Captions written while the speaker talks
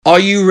Are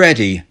you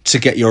ready to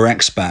get your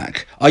ex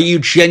back? Are you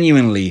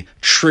genuinely,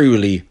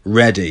 truly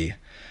ready?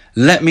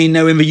 Let me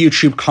know in the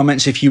YouTube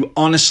comments if you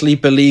honestly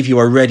believe you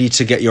are ready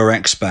to get your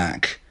ex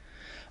back.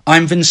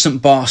 I'm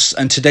Vincent Boss,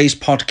 and today's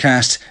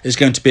podcast is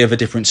going to be of a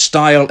different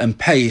style and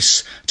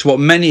pace to what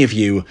many of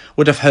you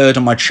would have heard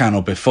on my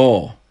channel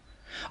before.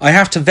 I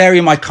have to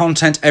vary my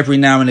content every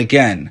now and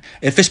again.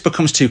 If this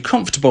becomes too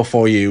comfortable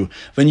for you,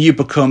 then you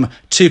become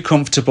too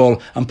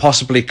comfortable and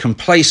possibly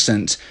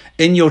complacent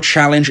in your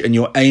challenge and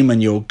your aim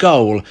and your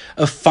goal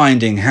of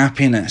finding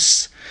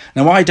happiness.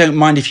 Now, I don't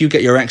mind if you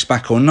get your ex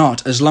back or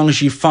not, as long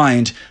as you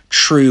find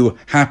true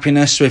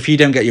happiness. So if you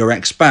don't get your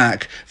ex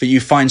back, that you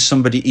find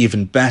somebody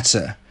even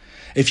better.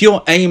 If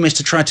your aim is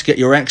to try to get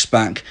your ex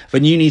back,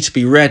 then you need to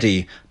be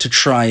ready to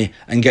try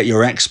and get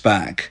your ex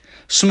back.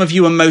 Some of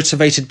you are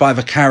motivated by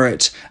the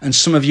carrot and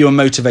some of you are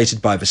motivated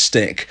by the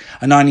stick.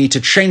 And I need to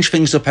change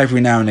things up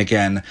every now and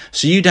again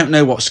so you don't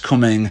know what's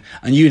coming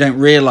and you don't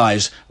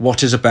realise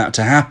what is about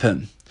to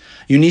happen.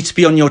 You need to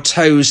be on your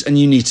toes and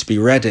you need to be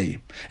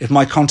ready. If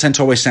my content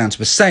always sounds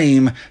the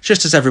same,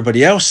 just as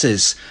everybody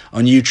else's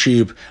on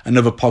YouTube and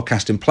other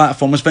podcasting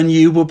platforms, then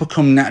you will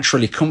become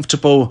naturally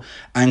comfortable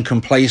and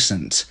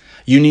complacent.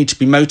 You need to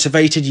be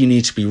motivated, you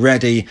need to be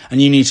ready,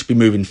 and you need to be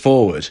moving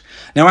forward.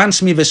 Now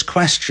answer me this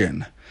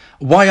question.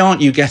 Why aren't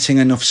you getting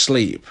enough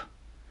sleep?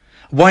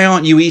 Why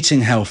aren't you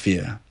eating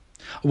healthier?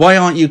 Why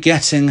aren't you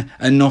getting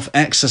enough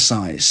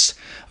exercise?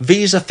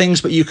 These are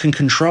things that you can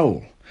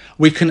control.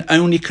 We can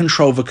only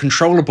control the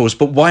controllables,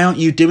 but why aren't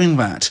you doing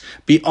that?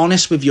 Be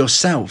honest with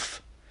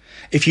yourself.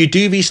 If you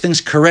do these things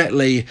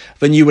correctly,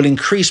 then you will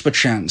increase the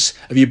chance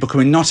of you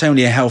becoming not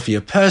only a healthier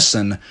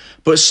person,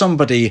 but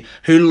somebody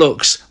who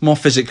looks more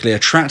physically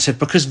attractive,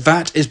 because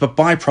that is the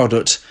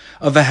byproduct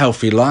of a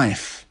healthy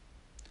life.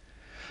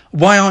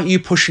 Why aren't you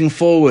pushing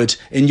forward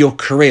in your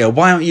career?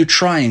 Why aren't you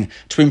trying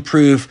to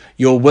improve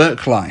your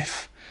work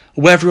life?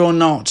 Whether or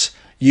not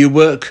you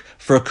work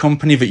for a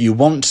company that you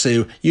want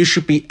to, you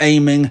should be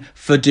aiming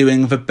for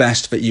doing the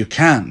best that you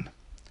can.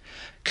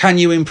 Can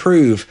you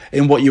improve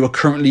in what you are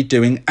currently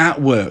doing at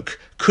work?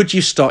 Could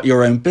you start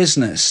your own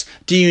business?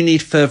 Do you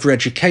need further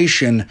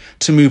education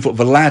to move up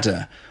the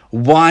ladder?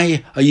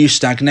 Why are you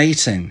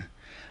stagnating?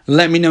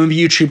 Let me know in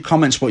the YouTube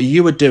comments what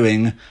you are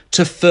doing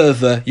to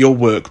further your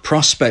work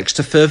prospects,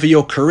 to further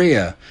your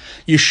career.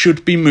 You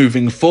should be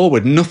moving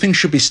forward. Nothing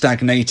should be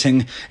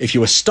stagnating. If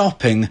you are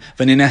stopping,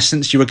 then in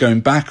essence you are going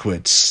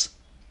backwards.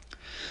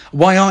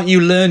 Why aren't you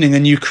learning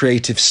a new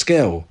creative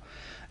skill?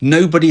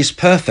 Nobody is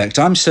perfect.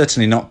 I'm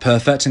certainly not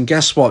perfect, and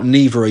guess what?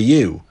 Neither are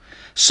you.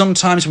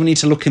 Sometimes we need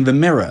to look in the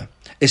mirror.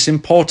 It's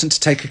important to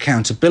take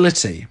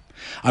accountability.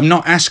 I'm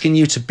not asking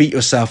you to beat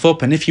yourself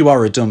up, and if you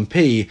are a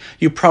dumpy,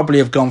 you probably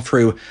have gone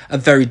through a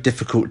very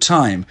difficult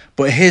time.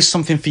 But here's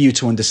something for you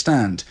to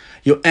understand.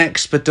 Your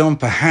ex, the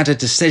dumper, had a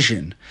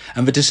decision,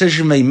 and the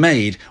decision they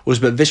made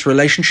was that this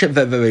relationship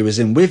that they was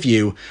in with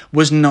you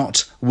was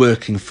not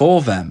working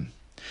for them.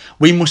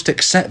 We must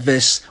accept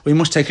this, we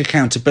must take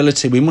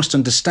accountability, we must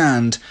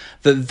understand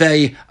that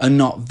they are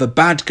not the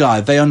bad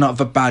guy, they are not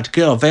the bad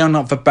girl, they are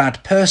not the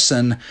bad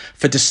person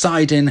for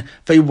deciding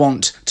they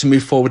want to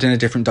move forward in a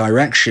different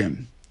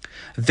direction.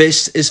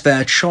 This is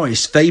their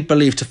choice. They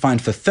believe to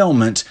find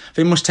fulfillment,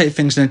 they must take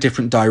things in a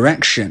different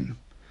direction.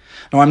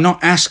 Now, I'm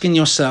not asking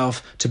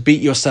yourself to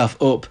beat yourself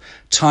up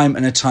time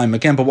and time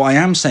again, but what I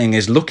am saying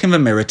is look in the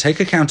mirror, take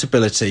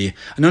accountability,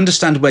 and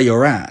understand where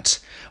you're at.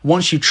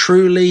 Once you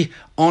truly,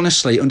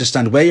 honestly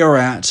understand where you're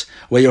at,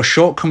 where your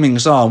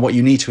shortcomings are, and what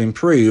you need to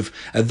improve,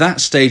 at that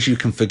stage you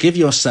can forgive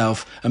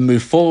yourself and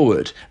move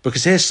forward.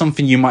 Because here's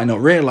something you might not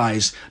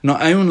realise.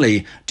 Not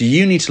only do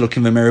you need to look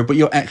in the mirror, but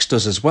your ex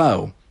does as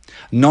well.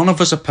 None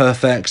of us are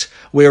perfect.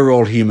 We're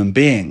all human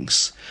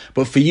beings.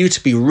 But for you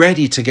to be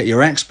ready to get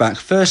your ex back,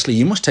 firstly,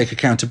 you must take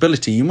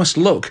accountability. You must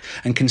look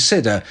and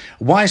consider,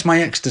 why has my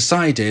ex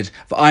decided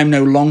that I'm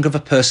no longer the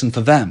person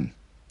for them?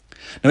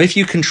 Now, if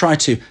you can try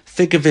to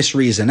figure this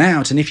reason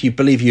out, and if you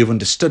believe you've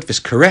understood this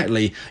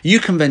correctly, you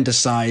can then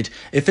decide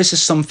if this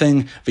is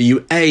something that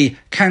you A,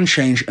 can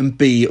change, and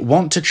B,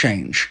 want to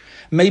change.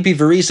 Maybe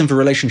the reason the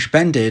relationship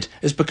ended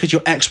is because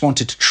your ex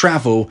wanted to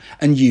travel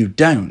and you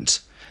don't.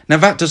 Now,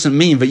 that doesn't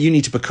mean that you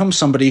need to become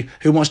somebody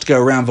who wants to go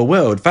around the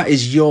world. That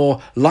is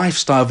your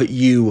lifestyle that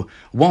you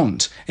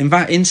want. In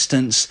that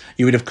instance,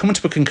 you would have come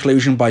to a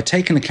conclusion by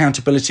taking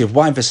accountability of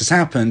why this has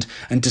happened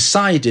and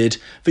decided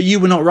that you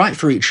were not right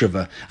for each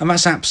other. And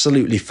that's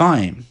absolutely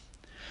fine.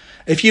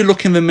 If you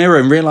look in the mirror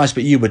and realise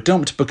that you were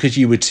dumped because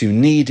you were too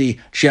needy,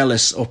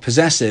 jealous or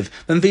possessive,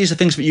 then these are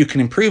things that you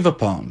can improve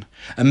upon.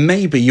 And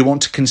maybe you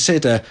want to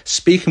consider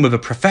speaking with a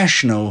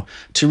professional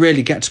to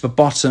really get to the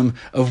bottom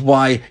of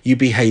why you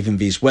behave in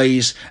these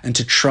ways and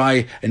to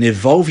try and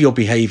evolve your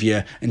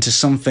behaviour into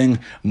something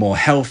more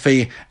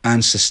healthy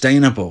and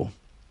sustainable.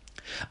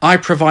 I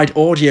provide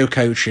audio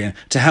coaching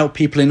to help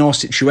people in all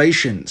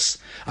situations.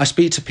 I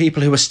speak to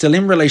people who are still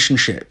in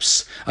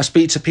relationships. I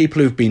speak to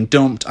people who've been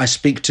dumped. I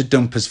speak to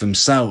dumpers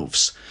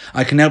themselves.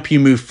 I can help you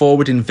move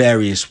forward in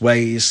various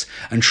ways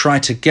and try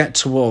to get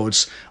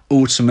towards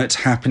ultimate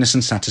happiness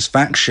and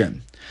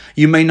satisfaction.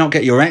 You may not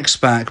get your ex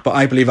back, but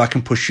I believe I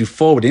can push you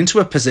forward into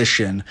a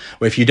position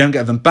where if you don't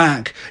get them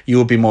back, you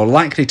will be more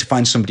likely to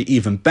find somebody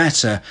even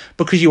better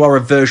because you are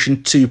a version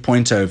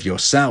 2.0 of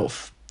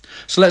yourself.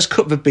 So let's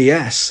cut the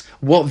BS.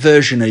 What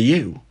version are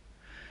you?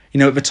 You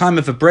know, at the time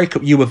of the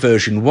breakup, you were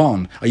version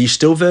 1. Are you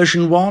still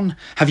version 1?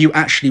 Have you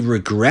actually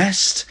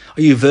regressed?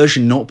 Are you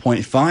version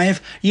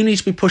 0.5? You need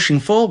to be pushing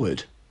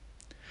forward.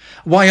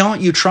 Why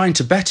aren't you trying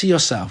to better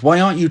yourself? Why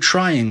aren't you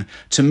trying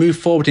to move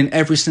forward in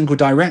every single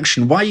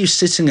direction? Why are you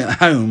sitting at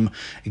home,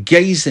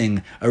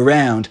 gazing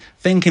around,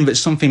 thinking that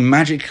something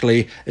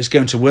magically is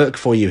going to work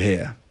for you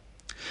here?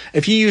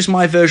 If you use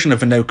my version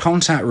of a no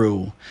contact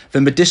rule,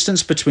 then the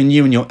distance between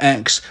you and your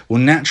ex will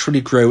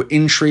naturally grow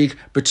intrigue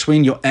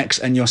between your ex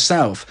and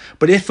yourself.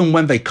 But if and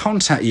when they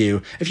contact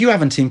you, if you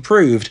haven't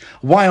improved,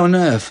 why on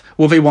earth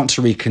will they want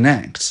to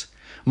reconnect?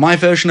 My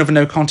version of a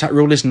no contact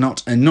rule is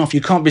not enough.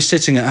 You can't be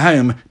sitting at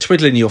home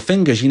twiddling your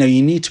fingers. You know,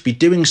 you need to be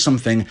doing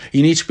something.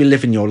 You need to be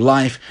living your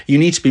life. You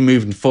need to be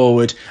moving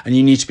forward, and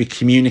you need to be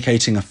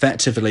communicating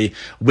effectively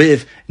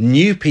with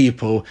new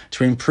people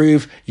to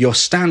improve your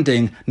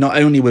standing, not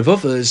only with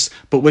others,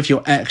 but with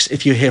your ex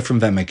if you hear from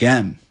them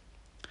again.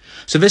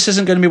 So this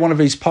isn't going to be one of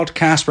these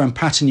podcasts where I'm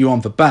patting you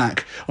on the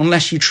back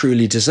unless you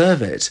truly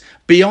deserve it.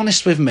 Be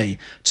honest with me.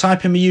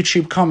 Type in the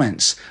YouTube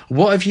comments.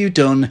 What have you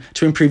done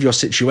to improve your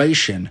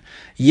situation?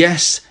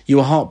 Yes, you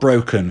are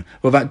heartbroken.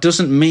 Well, that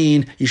doesn't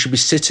mean you should be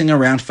sitting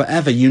around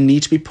forever. You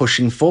need to be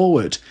pushing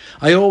forward.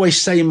 I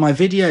always say in my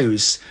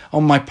videos,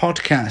 on my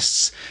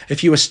podcasts,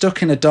 if you are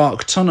stuck in a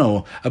dark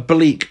tunnel, a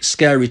bleak,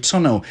 scary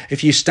tunnel,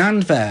 if you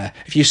stand there,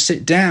 if you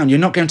sit down, you're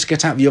not going to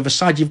get out the other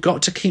side. You've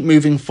got to keep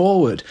moving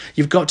forward.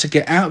 You've got to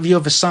get out the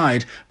other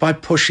side by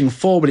pushing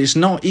forward. It's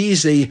not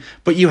easy,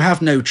 but you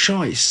have no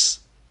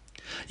choice.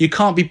 You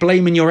can't be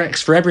blaming your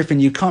ex for everything.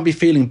 You can't be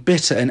feeling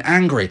bitter and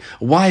angry.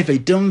 Why have they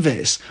done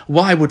this?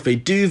 Why would they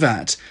do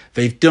that?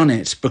 They've done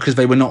it because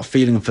they were not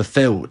feeling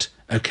fulfilled.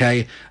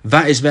 Okay?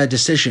 That is their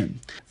decision.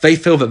 They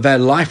feel that their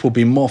life will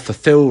be more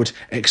fulfilled,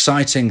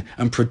 exciting,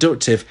 and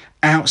productive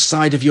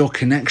outside of your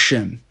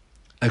connection.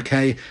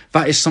 Okay?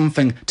 That is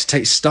something to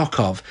take stock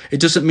of.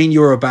 It doesn't mean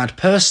you're a bad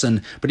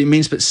person, but it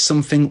means that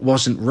something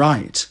wasn't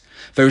right.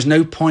 There is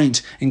no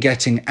point in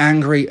getting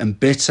angry and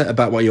bitter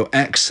about what your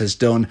ex has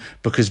done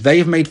because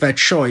they've made their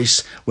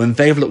choice when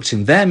they've looked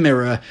in their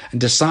mirror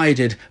and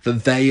decided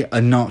that they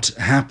are not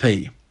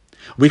happy.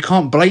 We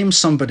can't blame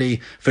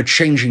somebody for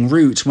changing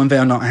route when they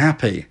are not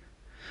happy.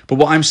 But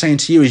what I'm saying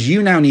to you is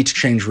you now need to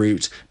change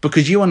route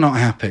because you are not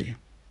happy.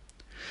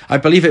 I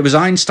believe it was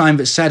Einstein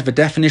that said the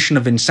definition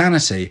of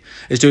insanity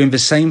is doing the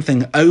same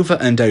thing over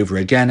and over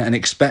again and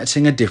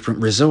expecting a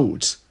different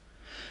result.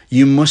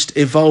 You must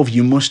evolve,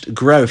 you must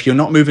grow. If you're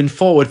not moving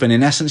forward, then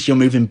in essence, you're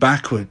moving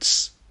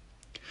backwards.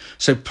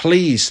 So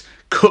please,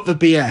 cut the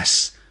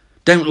BS.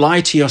 Don't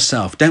lie to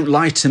yourself. Don't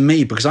lie to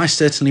me, because I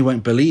certainly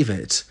won't believe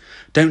it.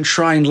 Don't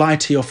try and lie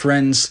to your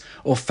friends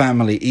or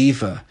family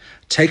either.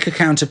 Take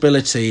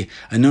accountability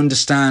and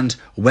understand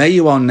where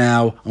you are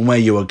now and where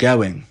you are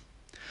going.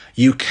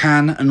 You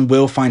can and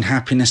will find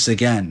happiness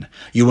again.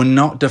 You are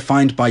not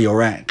defined by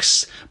your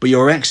ex, but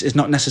your ex is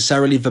not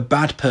necessarily the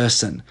bad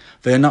person.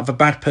 They are not the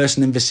bad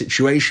person in this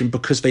situation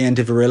because they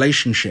ended the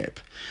relationship.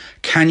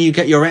 Can you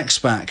get your ex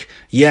back?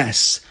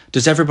 Yes.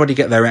 Does everybody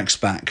get their ex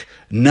back?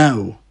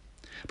 No.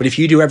 But if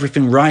you do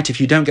everything right, if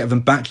you don't get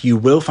them back, you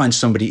will find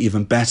somebody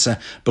even better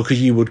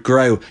because you would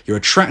grow your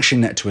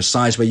attraction net to a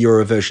size where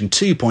you're a version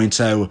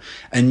 2.0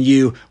 and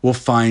you will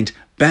find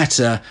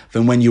better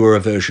than when you were a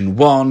version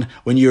 1,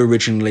 when you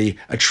originally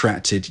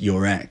attracted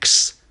your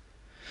ex.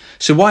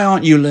 So why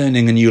aren't you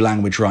learning a new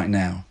language right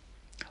now?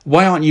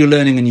 Why aren't you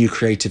learning a new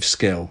creative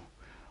skill?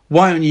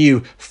 Why aren't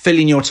you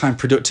filling your time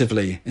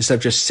productively instead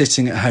of just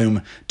sitting at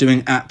home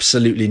doing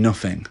absolutely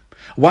nothing?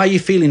 Why are you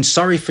feeling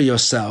sorry for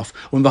yourself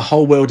when the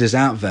whole world is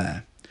out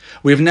there?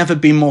 We have never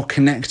been more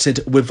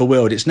connected with the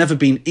world. It's never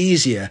been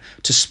easier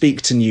to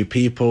speak to new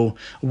people.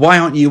 Why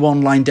aren't you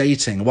online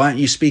dating? Why aren't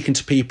you speaking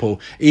to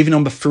people, even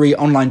on the free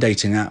online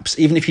dating apps?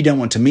 Even if you don't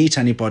want to meet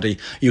anybody,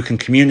 you can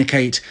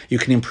communicate, you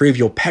can improve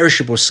your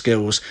perishable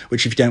skills,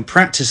 which if you don't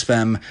practice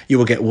them, you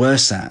will get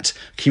worse at.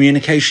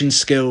 Communication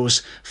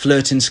skills,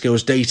 flirting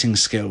skills, dating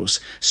skills.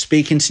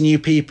 Speaking to new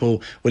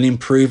people will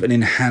improve and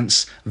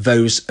enhance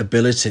those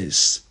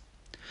abilities.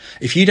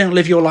 If you don't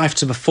live your life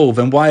to the full,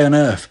 then why on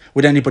earth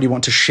would anybody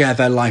want to share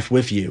their life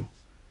with you?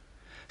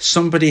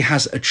 Somebody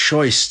has a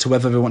choice to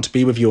whether they want to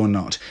be with you or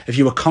not. If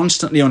you are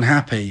constantly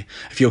unhappy,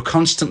 if you're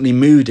constantly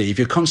moody, if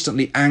you're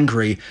constantly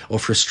angry or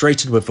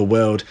frustrated with the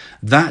world,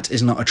 that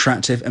is not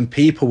attractive and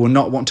people will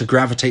not want to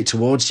gravitate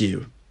towards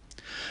you.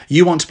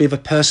 You want to be the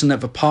person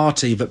at the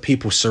party that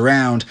people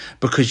surround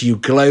because you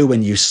glow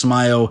when you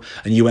smile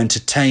and you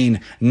entertain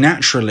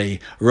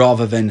naturally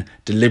rather than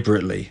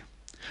deliberately.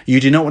 You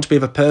do not want to be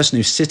the person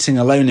who's sitting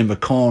alone in the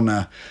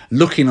corner,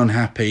 looking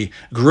unhappy,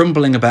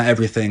 grumbling about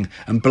everything,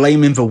 and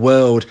blaming the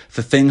world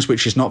for things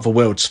which is not the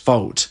world's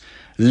fault.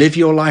 Live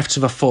your life to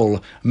the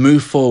full,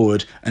 move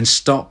forward, and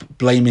stop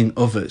blaming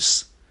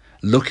others.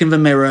 Look in the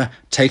mirror,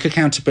 take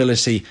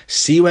accountability,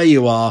 see where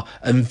you are,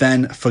 and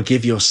then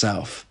forgive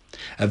yourself.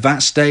 At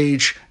that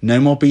stage, no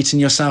more beating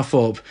yourself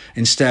up,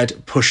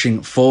 instead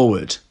pushing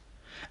forward.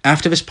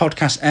 After this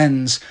podcast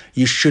ends,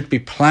 you should be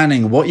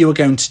planning what you are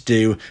going to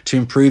do to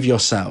improve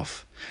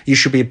yourself. You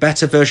should be a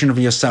better version of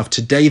yourself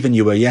today than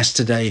you were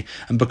yesterday,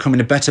 and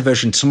becoming a better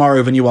version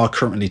tomorrow than you are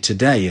currently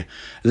today.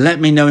 Let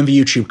me know in the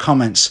YouTube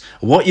comments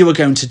what you are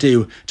going to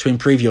do to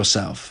improve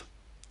yourself.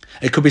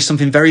 It could be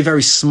something very,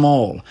 very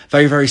small,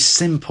 very, very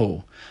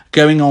simple.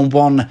 Going on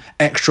one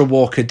extra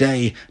walk a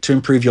day to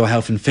improve your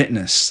health and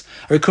fitness.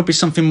 Or it could be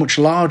something much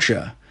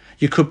larger.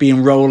 You could be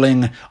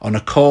enrolling on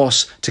a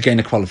course to gain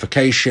a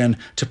qualification,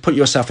 to put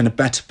yourself in a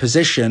better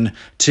position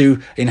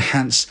to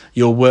enhance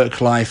your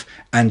work life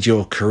and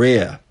your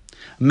career.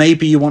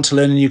 Maybe you want to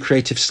learn a new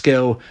creative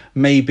skill.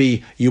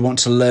 Maybe you want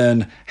to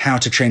learn how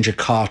to change a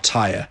car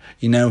tire.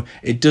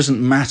 It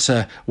doesn't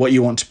matter what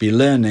you want to be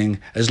learning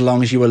as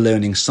long as you are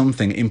learning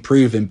something,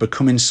 improving,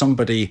 becoming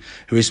somebody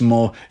who is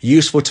more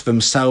useful to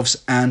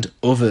themselves and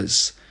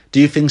others.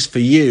 Do things for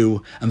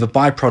you, and the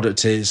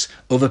byproduct is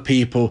other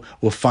people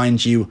will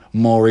find you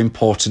more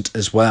important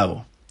as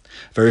well.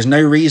 There is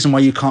no reason why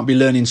you can't be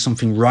learning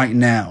something right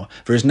now.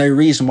 There is no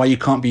reason why you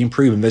can't be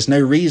improving. There's no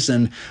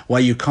reason why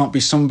you can't be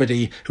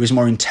somebody who is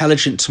more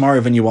intelligent tomorrow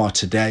than you are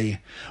today.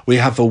 We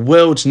have the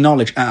world's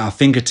knowledge at our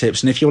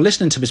fingertips. And if you're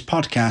listening to this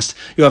podcast,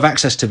 you have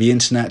access to the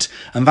internet,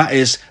 and that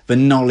is the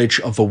knowledge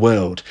of the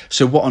world.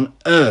 So what on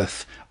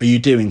earth are you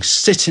doing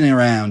sitting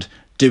around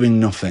doing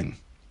nothing?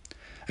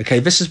 Okay,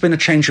 this has been a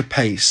change of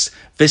pace.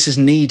 This is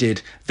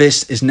needed.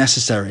 This is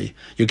necessary.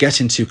 You're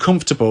getting too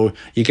comfortable.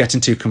 You're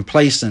getting too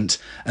complacent.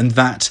 And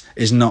that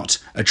is not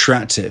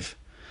attractive.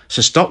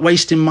 So stop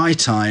wasting my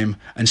time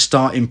and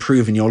start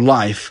improving your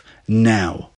life now.